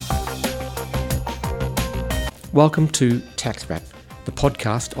Welcome to Tax Wrap, the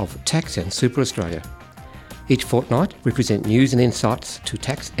podcast of Tax and Super Australia. Each fortnight, we present news and insights to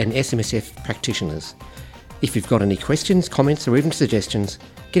tax and SMSF practitioners. If you've got any questions, comments or even suggestions,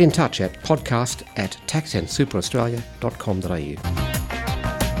 get in touch at podcast@taxandsuperaustralia.com.au.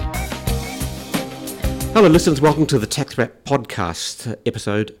 Hello listeners, welcome to the Tax Wrap podcast,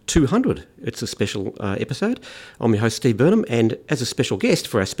 episode 200. It's a special episode. I'm your host Steve Burnham, and as a special guest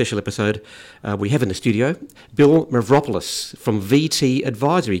for our special episode, we have in the studio Bill Mavropoulos from VT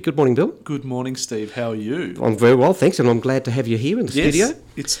Advisory. Good morning, Bill. Good morning, Steve. How are you? I'm very well, thanks, and I'm glad to have you here in the studio.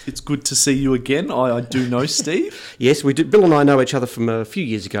 It's good to see you again. I do know Steve. Yes, we do. Bill and I know each other from a few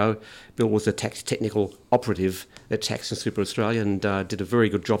years ago. Bill was a tax technical operative at Tax and Super Australia and did a very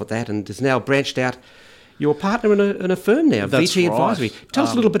good job at that, and has now branched out. You're a partner in a firm now, That's VT right. Advisory. Tell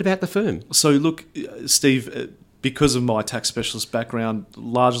us a little bit about the firm. So look, Steve, because of my tax specialist background,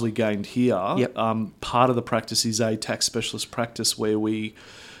 largely gained here, Yep. part of the practice is a tax specialist practice where we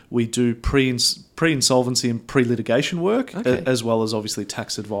do pre-insolvency and pre-litigation work, Okay. as well as obviously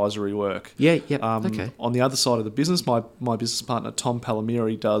tax advisory work. Yeah, okay. On the other side of the business, my business partner, Tom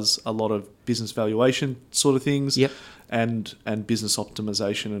Palamieri, does a lot of business valuation sort of things. Yep. And business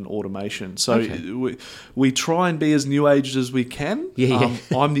optimization and automation. So Okay. we try and be as new age as we can. Yeah.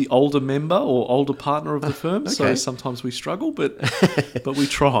 I'm the older member or older partner of the firm, so okay. sometimes we struggle, but we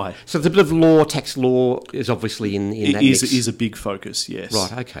try. So the bit of law, tax law, is obviously in It that is, mix. is a big focus, yes.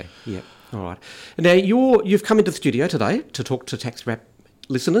 Right, okay, yeah, all right. Now, you've come into the studio today to talk to Tax Wrap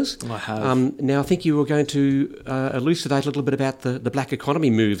listeners. I have. Now, I think you were going to elucidate a little bit about the black economy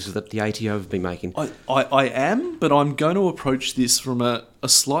moves that the ATO have been making. I am, but I'm going to approach this from a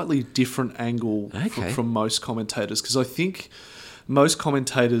slightly different angle Okay. from most commentators, because I think most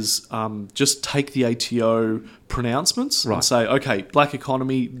commentators just take the ATO pronouncements Right. and say, okay, black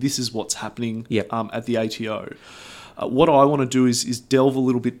economy, this is what's happening Yep. at the ATO. What I want to do is delve a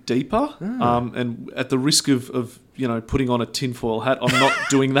little bit deeper, and at the risk of putting on a tinfoil hat, I'm not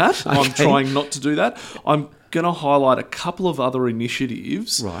doing that. I'm Okay. trying not to do that. I'm going to highlight a couple of other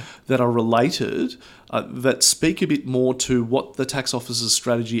initiatives Right. that are related, that speak a bit more to what the tax officer's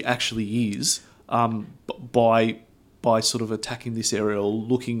strategy actually is, by sort of attacking this area or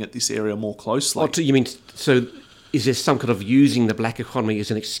looking at this area more closely. You mean, so is there some kind of using the black economy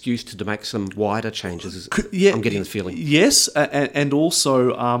as an excuse to make some wider changes? Yeah, I'm getting the feeling. Yes, and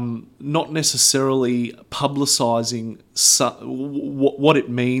also not necessarily publicising what it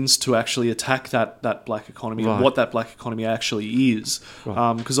means to actually attack that black economy Right. and what that black economy actually is.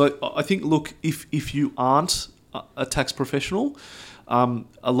 Right. Because I think, look, if you aren't a tax professional,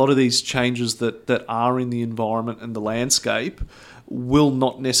 a lot of these changes that are in the environment and the landscape will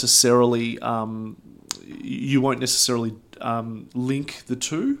not necessarily... you won't necessarily link the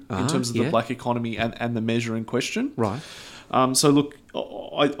two in terms of the black economy and the measure in question. Right. So look,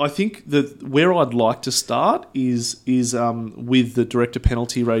 I think that where I'd like to start is with the director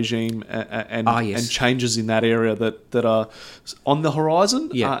penalty regime and changes in that area that are on the horizon,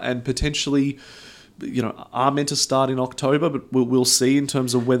 and potentially are meant to start in October, but we'll see in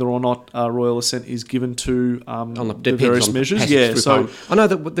terms of whether or not royal assent is given to the various measures. Yeah, so I know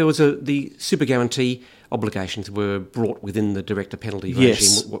that there was the super guarantee obligations were brought within the director penalty regime,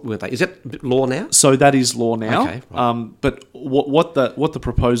 Yes. weren't they? Is that law now? So that is law now. Okay, right. But what the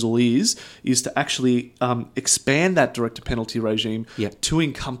proposal is to actually expand that director penalty regime to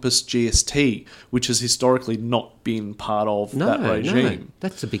encompass GST, which has historically not been part of that regime. No,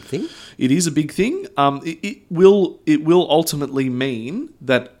 that's a big thing. It is a big thing. It will ultimately mean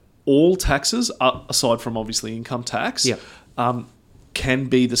that all taxes, aside from obviously income tax, can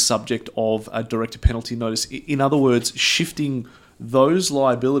be the subject of a director penalty notice. In other words, shifting those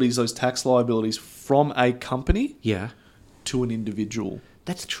liabilities, those tax liabilities, from a company to an individual.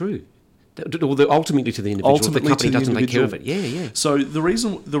 That's true. Ultimately to the individual. Ultimately the company to the doesn't take care individual. of it. Yeah. So the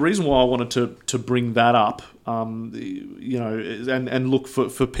reason why I wanted to bring that up, and look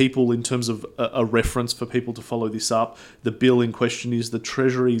for people in terms of a reference for people to follow this up. The bill in question is the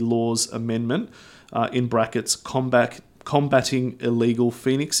Treasury Laws Amendment, in brackets, Combating Illegal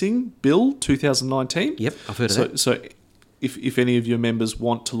Phoenixing Bill 2019. Yep, I've heard of that. So if any of your members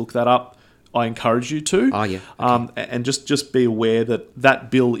want to look that up, I encourage you to. Oh, yeah. Okay. And just be aware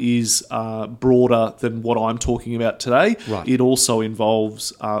that bill is broader than what I'm talking about today. Right. It also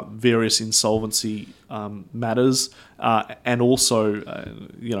involves various insolvency matters, and also,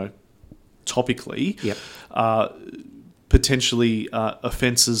 topically, potentially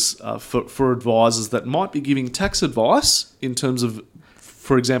offences for advisors that might be giving tax advice in terms of,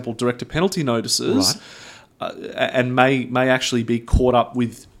 for example, director penalty notices, and may actually be caught up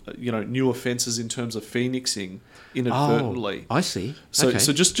with new offences in terms of phoenixing inadvertently. Oh, I see. So okay.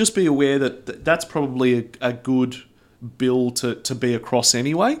 so just be aware that that's probably a good bill to be across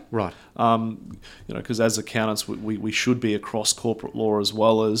anyway. Right. Because as accountants, we should be across corporate law as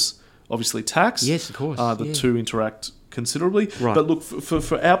well as obviously tax. Yes, of course. The two interact considerably. Right. But look,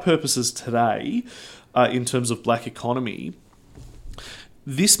 for our purposes today, in terms of black economy,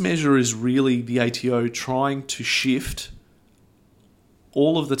 this measure is really the ATO trying to shift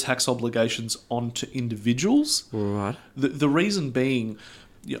all of the tax obligations onto individuals. Right. The reason being,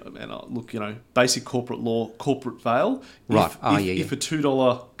 basic corporate law, corporate veil. Right. If a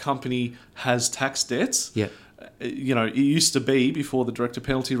 $2 company has tax debts, yeah. It used to be before the director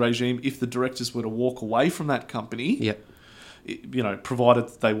penalty regime, if the directors were to walk away from that company, provided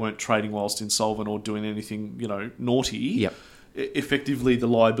that they weren't trading whilst insolvent or doing anything, naughty, effectively the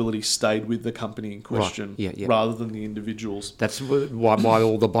liability stayed with the company in question rather than the individuals. That's why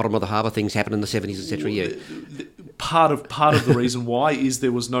all the bottom of the harbour things happened in the 70s, etc. Part of the reason why is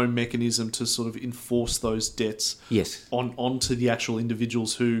there was no mechanism to sort of enforce those debts onto the actual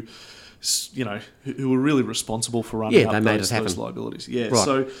individuals who were really responsible for running up those liabilities. Yeah,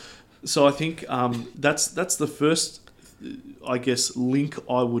 right. So I think that's the first, I guess, link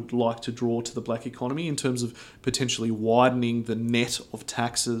I would like to draw to the black economy in terms of potentially widening the net of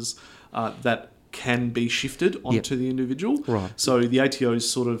taxes that can be shifted onto the individual. Right. So the ATO is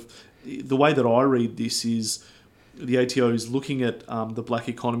sort of, the way that I read this is, the ATO is looking at the black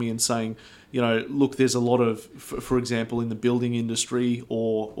economy and saying, look, there's a lot of, for example, in the building industry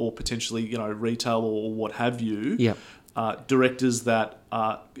or potentially, retail or what have you, directors that,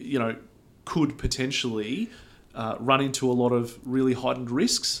 could potentially run into a lot of really heightened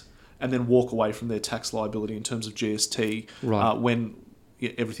risks and then walk away from their tax liability in terms of GST when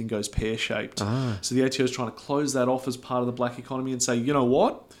everything goes pear-shaped. So the ATO is trying to close that off as part of the black economy and say, you know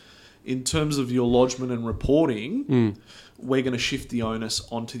what? In terms of your lodgement and reporting, we're going to shift the onus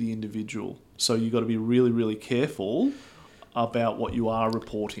onto the individual. So you've got to be really, really careful about what you are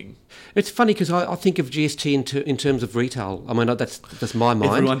reporting. It's funny because I think of GST in terms of retail. I mean, that's my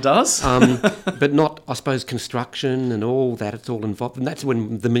mind. Everyone does. But not, I suppose, construction and all that. It's all involved. And that's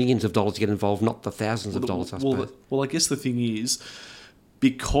when the millions of dollars get involved, not the thousands of dollars, I suppose. Well, I guess the thing is,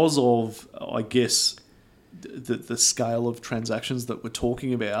 because of, I guess, the scale of transactions that we're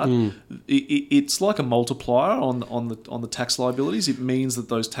talking about, it's like a multiplier on the tax liabilities. It means that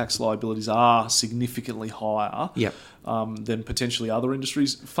those tax liabilities are significantly higher than potentially other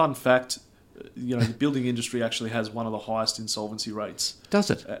industries. Fun fact, the building industry actually has one of the highest insolvency rates. Does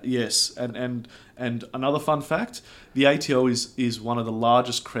it? Yes, and another fun fact, the ATO is one of the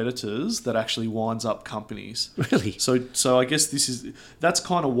largest creditors that actually winds up companies. Really? So I guess that's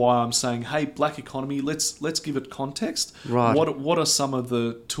kind of why I'm saying, hey, black economy, let's give it context. Right. What are some of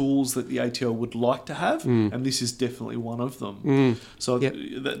the tools that the ATO would like to have? And this is definitely one of them. So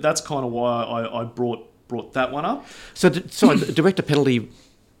that's kind of why I brought that one up. So director penalty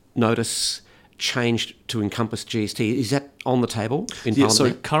notice changed to encompass GST. Is that on the table in Parliament?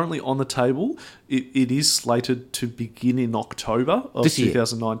 So currently on the table, it is slated to begin in October of this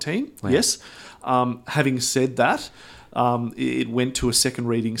 2019. Wow. Yes. Having said that, it went to a second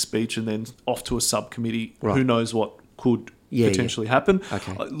reading speech and then off to a subcommittee. Right. Who knows what could potentially happen.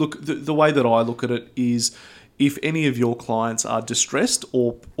 Okay. Look, the way that I look at it is, if any of your clients are distressed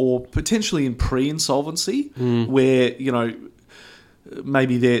or potentially in pre-insolvency, where,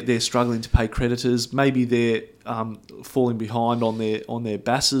 maybe they're struggling to pay creditors, maybe they're falling behind on their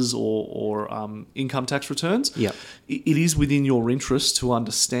BASs or income tax returns. Yep. It is within your interest to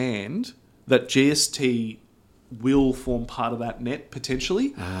understand that GST will form part of that net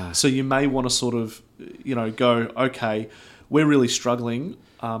potentially. So you may want to sort of, go, okay, we're really struggling.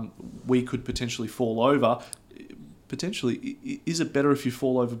 We could potentially fall over. Potentially, is it better if you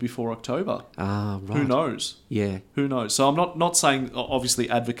fall over before October? Right. Who knows? Yeah. Who knows? So I'm not saying, obviously,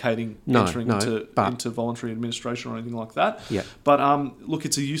 advocating entering into voluntary administration or anything like that. Yeah. But look,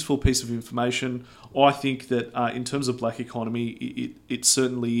 it's a useful piece of information. I think that in terms of black economy, it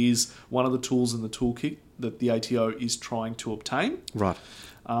certainly is one of the tools in the toolkit that the ATO is trying to obtain. Right.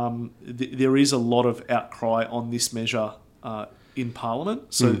 There is a lot of outcry on this measure in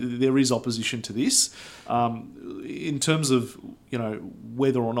Parliament, so there is opposition to this. In terms of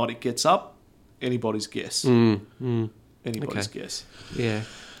whether or not it gets up, anybody's guess. Anybody's guess. Yeah.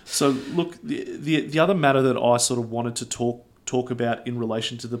 So look, the other matter that I sort of wanted to talk about in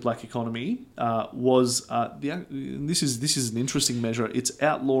relation to the black economy was this is an interesting measure. It's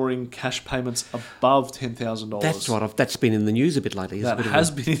outlawing cash payments above $10,000. That's right. That's been in the news a bit lately. That has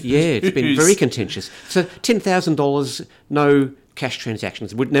been. It's been very contentious. So $10,000, no cash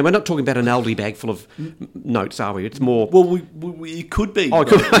transactions. Now, we're not talking about an Aldi bag full of notes, are we? It's more... Well, it could be. Oh, it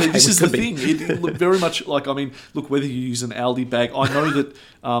could, okay, this is the thing. It look very much like, I mean, look, whether you use an Aldi bag, I know that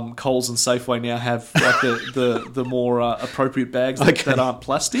Coles and Safeway now have like the more appropriate bags that aren't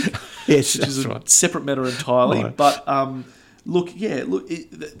plastic. Yes, which is right. a separate matter entirely. Right. But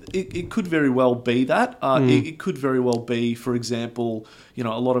it could very well be that. It could very well be, for example, a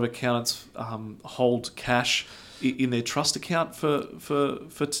lot of accountants hold cash in their trust account for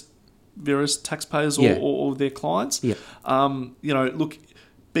various taxpayers or their clients. Yeah.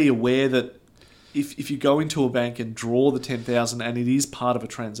 Be aware that if you go into a bank and draw the 10,000 and it is part of a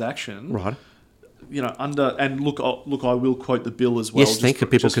transaction, right? I will quote the bill as well. Yes,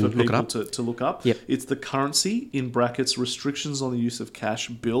 people can look it up. To look up. Yep. It's the currency in brackets restrictions on the use of cash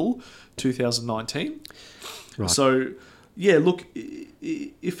bill 2019. Right. So. Yeah, look,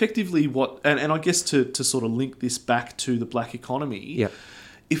 effectively what... And I guess to sort of link this back to the black economy,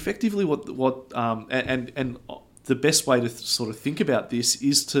 effectively and the best way to sort of think about this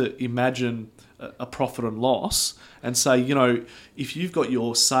is to imagine a profit and loss and say, if you've got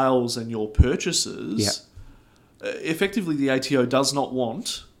your sales and your purchases, effectively the ATO does not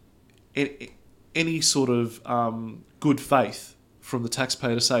want any sort of good faith from the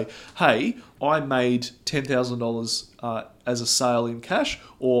taxpayer to say, hey, I made $10,000 as a sale in cash,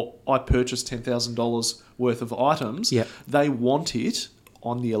 or I purchased $10,000 worth of items. Yep. They want it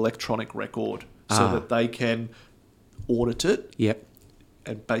on the electronic record so that they can audit it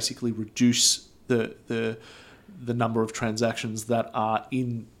and basically reduce the number of transactions that are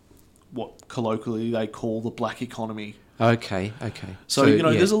in what colloquially they call the black economy. Okay. So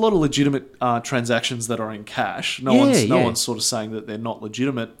there's a lot of legitimate transactions that are in cash. No one's sort of saying that they're not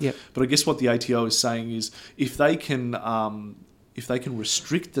legitimate. Yep. But I guess what the ATO is saying is if they can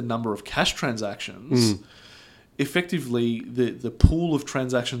restrict the number of cash transactions, effectively the pool of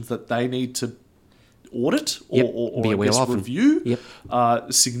transactions that they need to audit or I guess review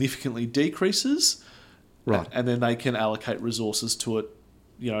significantly decreases. Right. And then they can allocate resources to it,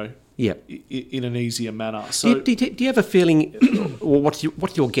 in an easier manner. So, do you have a feeling, or what's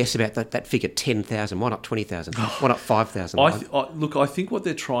your guess about that figure, 10,000? Why not 20,000? Why not 5,000? I think what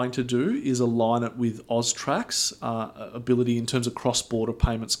they're trying to do is align it with AUSTRAC's ability in terms of cross-border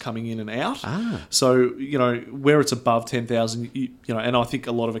payments coming in and out. So, where it's above 10,000, and I think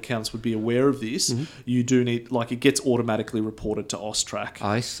a lot of accountants would be aware of this, you do need, it gets automatically reported to AUSTRAC.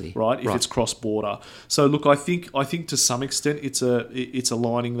 I see. Right? If it's cross-border. So, look, I think to some extent it's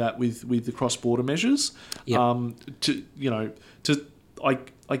aligning that with the cross-border measures. Yep.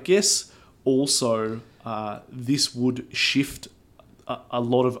 I guess also this would shift a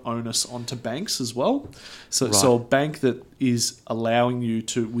lot of onus onto banks as well. So a bank that is allowing you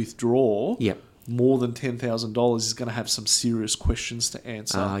to withdraw more than $10,000 is going to have some serious questions to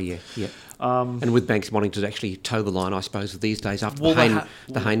answer. And with banks wanting to actually toe the line, I suppose, these days after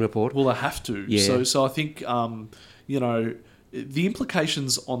the Hayne report. Well, they have to. Yeah. So I think the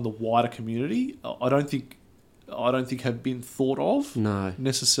implications on the wider community, I don't think have been thought of. No.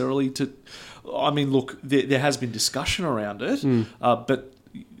 Necessarily look, there has been discussion around it, but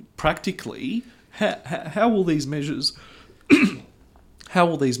practically, how will these measures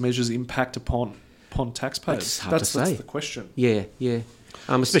impact upon taxpayers? That's the question. Yeah.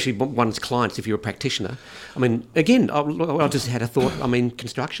 Especially one's clients, if you're a practitioner. I mean, again, I just had a thought. I mean,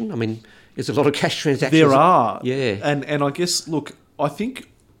 construction. I mean, there's a lot of cash transactions. There are. Yeah. And I guess, look, I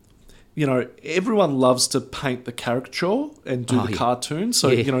think, everyone loves to paint the caricature and do the cartoon. So,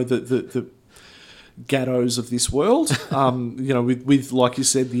 the Gattos of this world, with, like you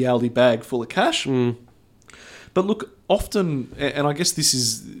said, the Aldi bag full of cash. But look, often, and I guess this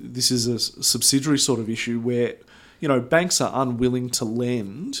is a subsidiary sort of issue where, banks are unwilling to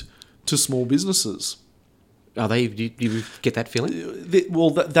lend to small businesses. Are they? Do you get that feeling?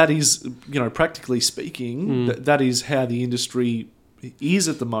 That is, practically speaking, that is how the industry is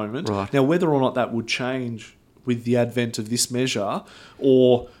at the moment. Right. Now, whether or not that would change with the advent of this measure,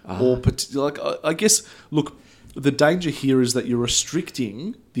 or I guess, look, the danger here is that you're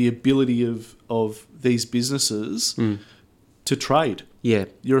restricting the ability of these businesses to trade. Yeah,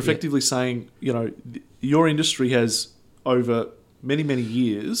 you're effectively saying, your industry has over many, many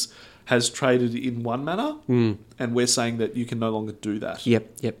years has traded in one manner, and we're saying that you can no longer do that.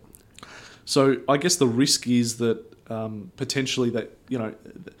 Yep. So I guess the risk is that potentially that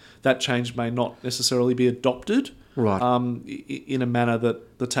that change may not necessarily be adopted, right? In a manner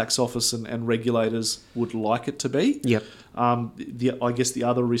that the tax office and regulators would like it to be. Yep. I guess the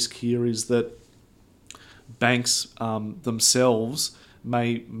other risk here is that banks themselves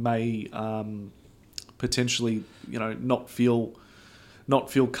may potentially not feel not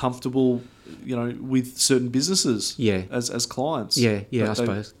feel comfortable, with certain businesses as clients. I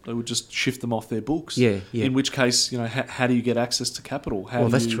suppose. They would just shift them off their books. Yeah. In which case, how do you get access to capital? How do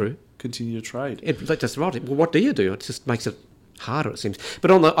that's you true. continue to trade? That's right. Well, what do you do? It just makes it harder, it seems. But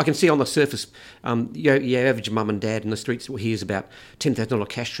I can see on the surface, your average mum and dad in the streets hears about $10,000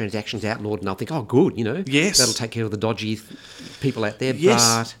 cash transactions outlawed, and they'll think, oh, good, Yes. that'll take care of the dodgy people out there.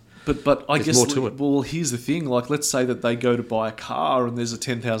 Yes. But I guess, more to it. Well, here's the thing. Like, let's say that they go to buy a car and there's a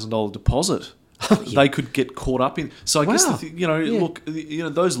 $10,000 deposit. They could get caught up in. So I guess look,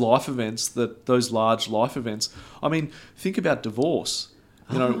 those life events, those large life events. I mean, think about divorce.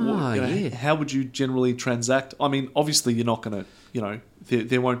 How would you generally transact? I mean, obviously you're not going to,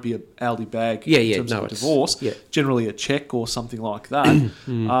 there won't be a Aldi bag in terms of a divorce. Yeah. Generally a check or something like that.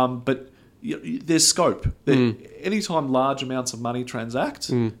 But there's scope. Anytime large amounts of money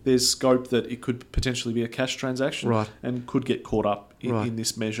transact, there's scope that it could potentially be a cash transaction and could get caught up in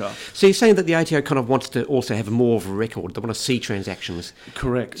this measure. So you're saying that the ATO kind of wants to also have more of a record. They want to see transactions.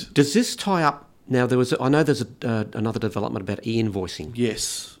 Correct. Does this tie up? Now, I know there's another development about e-invoicing.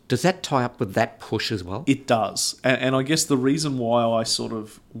 Yes. Does that tie up with that push as well? It does. And I guess the reason why I sort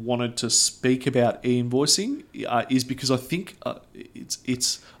of wanted to speak about e-invoicing is because I think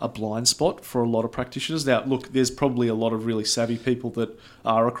it's a blind spot for a lot of practitioners. Now, look, there's probably a lot of really savvy people that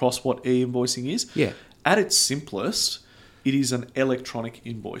are across what e-invoicing is. Yeah. At its simplest, it is an electronic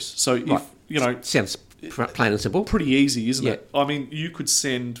invoice. So if, sounds plain and simple. Pretty easy, isn't it? I mean, you could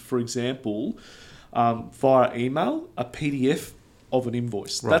send, for example, via email, a PDF of an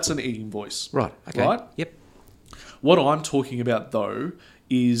invoice. Right. That's an e-invoice. Right. Okay. Right? Yep. What I'm talking about, though,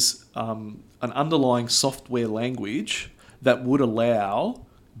 is an underlying software language that would allow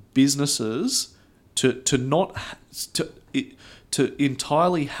businesses to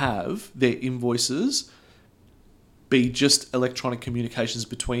entirely have their invoices be just electronic communications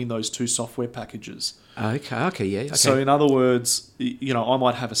between those two software packages. Okay, yeah. Okay. So in other words, I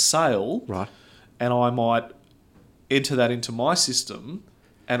might have a sale, right, and I might enter that into my system,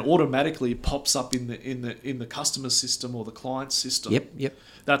 and automatically it pops up in the customer system or the client system. Yep.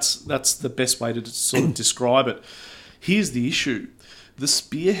 That's the best way to sort of describe it. Here's the issue: the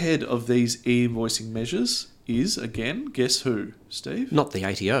spearhead of these e-invoicing measures is, again, guess who, Steve? Not the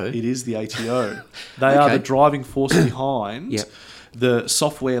ATO. It is the ATO. They are the driving force behind the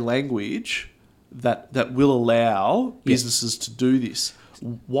software language that will allow businesses to do this.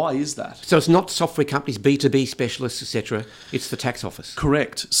 Why is that? So it's not software companies, B2B specialists, etc. It's the tax office.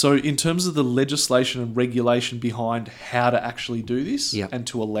 Correct. So in terms of the legislation and regulation behind how to actually do this and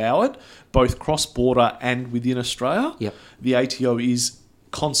to allow it, both cross-border and within Australia, the ATO is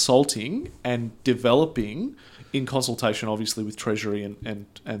consulting and developing, in consultation obviously with Treasury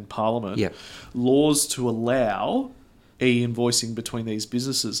and Parliament, laws to allow e-invoicing between these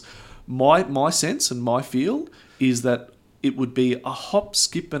businesses. My sense and my feel is that it would be a hop,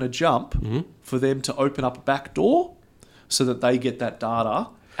 skip and a jump for them to open up a back door so that they get that data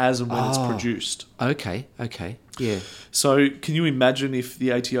as and when it's produced. Okay, yeah. So can you imagine if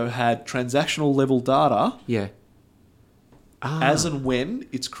the ATO had transactional level data as and when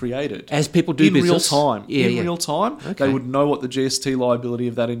it's created? As people do in business? Real time. Yeah, in real time. Okay. They would know what the GST liability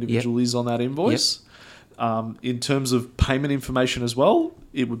of that individual is on that invoice. In terms of payment information as well,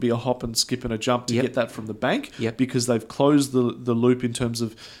 it would be a hop and skip and a jump to get that from the bank because they've closed the loop in terms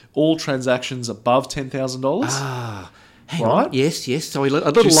of all transactions above $10,000. Hang on. Yes. So a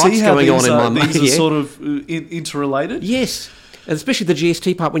little light's going on in my mind. These are sort of interrelated? Yes. And especially the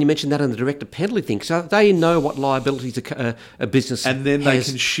GST part when you mentioned that and the director penalty thing. So they know what liabilities a business and then they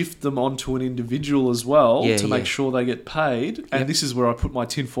can shift them onto an individual as well to make sure they get paid. And this is where I put my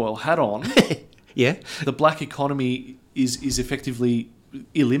tinfoil hat on. The black economy is effectively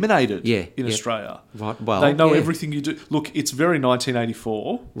eliminated in Australia. Right. Well, they know everything you do. Look, it's very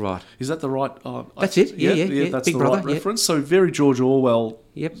 1984. Right. Is that the right? That's it. Yeah. That's Big the Brother, right reference. So very George Orwell.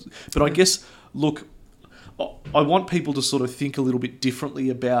 Yep. But I guess, look, I want people to sort of think a little bit differently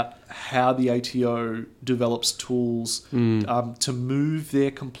about how the ATO develops tools to move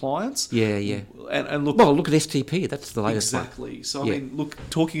their compliance. Yeah. And look, look at STP. That's the latest one. Exactly. So I mean, look,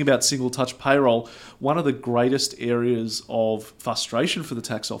 talking about single touch payroll, one of the greatest areas of frustration for the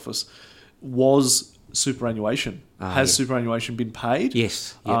tax office was superannuation. Has superannuation been paid?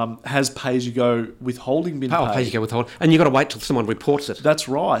 Yes. Has pay-as-you-go withholding been paid? Pay-as-you-go withholding. And you've got to wait till someone reports it. That's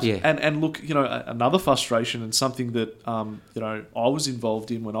right. Yeah. And look, another frustration and something that, I was involved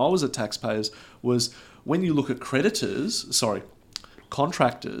in when I was a taxpayer was when you look at contractors.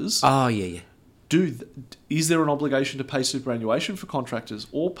 Is there an obligation to pay superannuation for contractors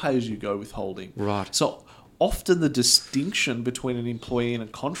or pay-as-you-go withholding? Right. So often the distinction between an employee and a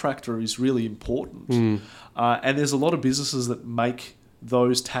contractor is really important. And there's a lot of businesses that make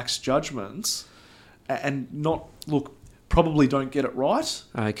those tax judgments and probably don't get it right.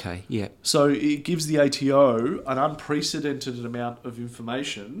 Okay, yeah. So it gives the ATO an unprecedented amount of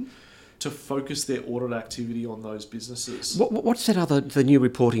information to focus their audit activity on those businesses. What's the new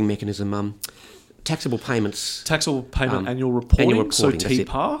reporting mechanism? Taxable payments. Taxable payment annual reporting. So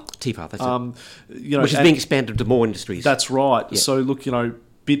TPAR. TPAR, that's it. Which is being expanded to more industries. That's right. Yeah. So look,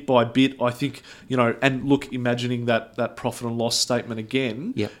 bit by bit, I think, and look, imagining that profit and loss statement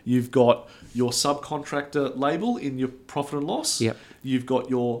again, you've got your subcontractor label in your profit and loss. Yep. You've got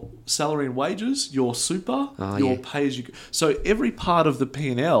your salary and wages, your super, your pay as you go. So every part of the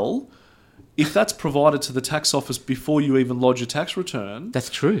P&L, if that's provided to the tax office before you even lodge your tax return.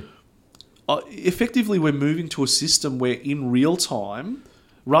 That's true. Effectively, we're moving to a system where in real time,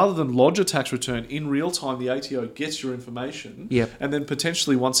 rather than lodge a tax return, in real time the ATO gets your information and then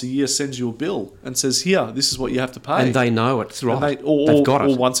potentially once a year sends you a bill and says, here, this is what you have to pay. And they know it's right. They've got it.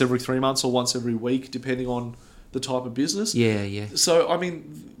 Or once every 3 months or once every week, depending on the type of business. Yeah. So, I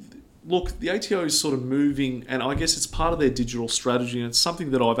mean, look, the ATO is sort of moving, and I guess it's part of their digital strategy, and it's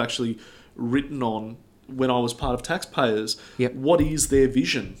something that I've actually written on when I was part of Taxpayers. What is their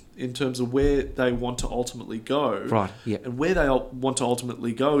vision in terms of where they want to ultimately go? Right, yeah. And where they want to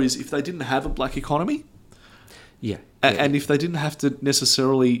ultimately go is if they didn't have a black economy, yeah. And if they didn't have to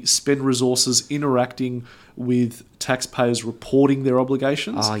necessarily spend resources interacting with taxpayers reporting their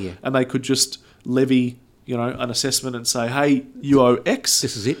obligations, and they could just levy, an assessment and say, hey, you owe X.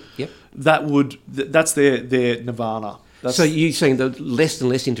 This is it, yep. That's their nirvana. So you're saying the less and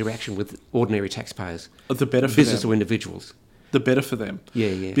less interaction with ordinary taxpayers, the better for business them. Or individuals, the better for them.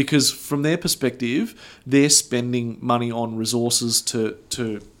 Yeah. Because from their perspective, they're spending money on resources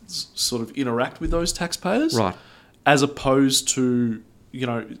to sort of interact with those taxpayers, right? As opposed to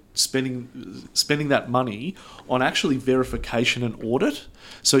spending that money on actually verification and audit.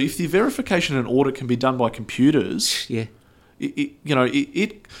 So if the verification and audit can be done by computers,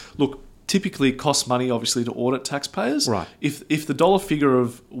 look. Typically, it costs money, obviously, to audit taxpayers. Right. If the dollar figure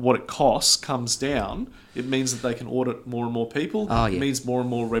of what it costs comes down, it means that they can audit more and more people. It means more and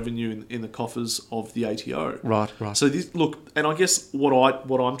more revenue in the coffers of the ATO. Right. So and I guess what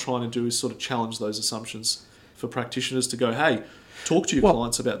I'm trying to do is sort of challenge those assumptions for practitioners to go, hey, talk to your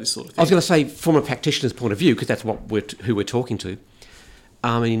clients about this sort of thing. I was going to say, from a practitioner's point of view, because that's who we're talking to.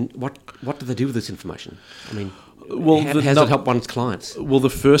 I mean, what do they do with this information? I mean. Well, how does it help one's clients? Well, the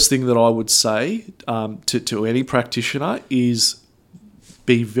first thing that I would say to any practitioner is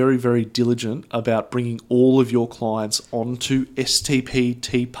be very, very diligent about bringing all of your clients onto STP,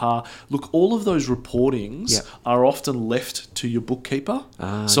 TPAR. Look, all of those reportings are often left to your bookkeeper.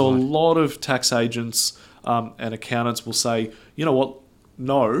 So a lot of tax agents and accountants will say, you know what,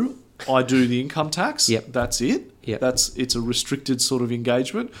 no, I do the income tax. That's it. It's a restricted sort of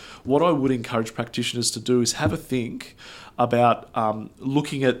engagement. What I would encourage practitioners to do is have a think about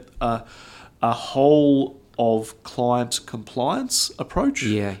looking at a whole of client compliance approach.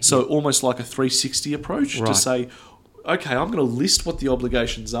 So almost like a 360 approach to say, okay, I'm going to list what the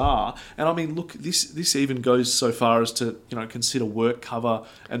obligations are. And I mean, look, this even goes so far as to, consider work cover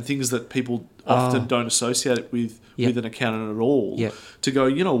and things that people often don't associate it with an accountant at all. To go,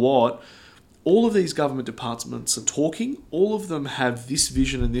 you know what? All of these government departments are talking. All of them have this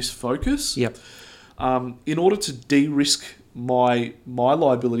vision and this focus. In order to de-risk my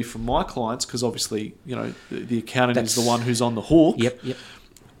liability from my clients, because obviously, the accountant is the one who's on the hook.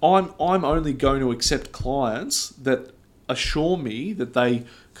 I'm only going to accept clients that assure me that they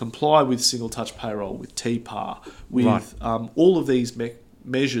comply with single touch payroll, with TPAR, with all of these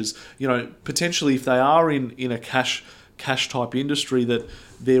measures. Potentially if they are in a cash type industry, that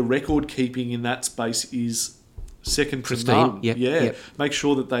their record keeping in that space is second to none. Make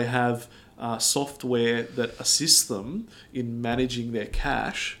sure that they have software that assists them in managing their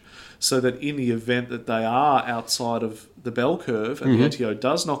cash, so that in the event that they are outside of the bell curve and the ATO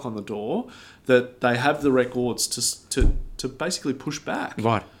does knock on the door, that they have the records to basically push back.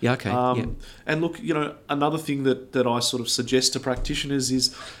 Right. Yeah. Okay. And look, another thing that I sort of suggest to practitioners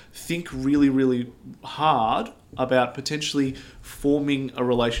is think really, really hard about potentially forming a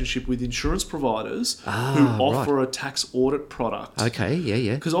relationship with insurance providers who offer a tax audit product. Okay.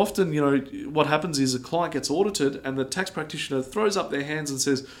 Yeah. Because often, what happens is a client gets audited and the tax practitioner throws up their hands and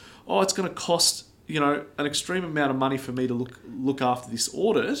says, oh, it's going to cost an extreme amount of money for me to look after this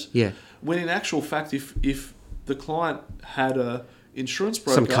audit. When in actual fact, if the client had a insurance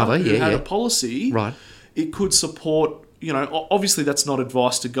broker who had a policy, it could support obviously that's not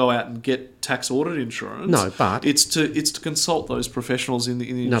advice to go out and get tax audit insurance. No, but it's to consult those professionals in the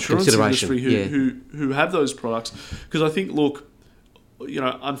insurance industry who have those products, because I think, look,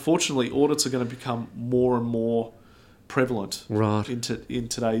 unfortunately, audits are going to become more and more prevalent in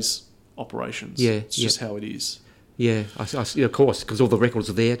today's operations. Yeah, it's just how it is. Yeah, of course, because all the records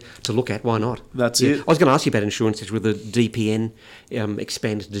are there to look at. Why not? That's it. I was going to ask you about insurances with the DPN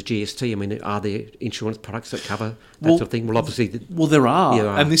expanded to GST. I mean, are there insurance products that cover that sort of thing? Well, obviously, there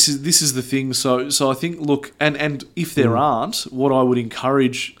are, and this is the thing. So I think, look, and if there aren't, what I would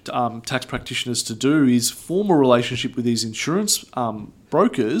encourage tax practitioners to do is form a relationship with these insurance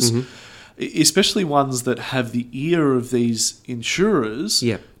brokers. Mm-hmm. Especially ones that have the ear of these insurers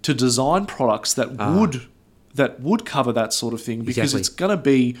to design products that would cover that sort of thing, because it's going to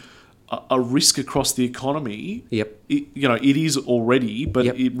be a risk across the economy. Yep. It is already, but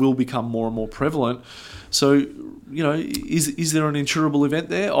it will become more and more prevalent. So, is there an insurable event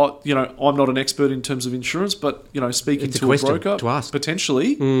there? I'm not an expert in terms of insurance, but, speaking to a broker, to ask.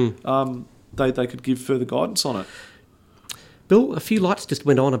 Potentially, they could give further guidance on it. Bill, a few lights just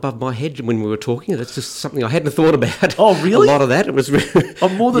went on above my head when we were talking. It's just something I hadn't thought about. Oh, really? A lot of that. It was.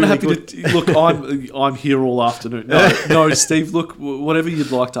 I'm more than happy to look. I'm here all afternoon. No, Steve. Look, whatever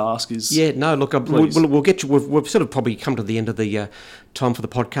you'd like to ask is. Yeah. No. Look, we'll get you. We've sort of probably come to the end of the time for the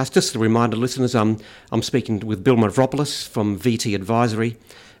podcast. Just a reminder, listeners. I'm speaking with Bill Mavropoulos from VT Advisory,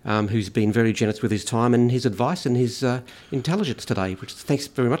 who's been very generous with his time and his advice and his intelligence today. Which thanks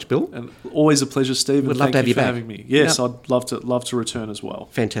very much, Bill. And always a pleasure, Steve. We'd love to have you back. Having me. Yes, I'd love to return as well.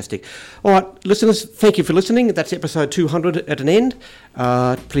 Fantastic. All right, listeners, thank you for listening. That's episode 200 at an end.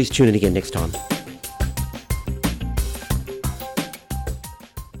 Please tune in again next time.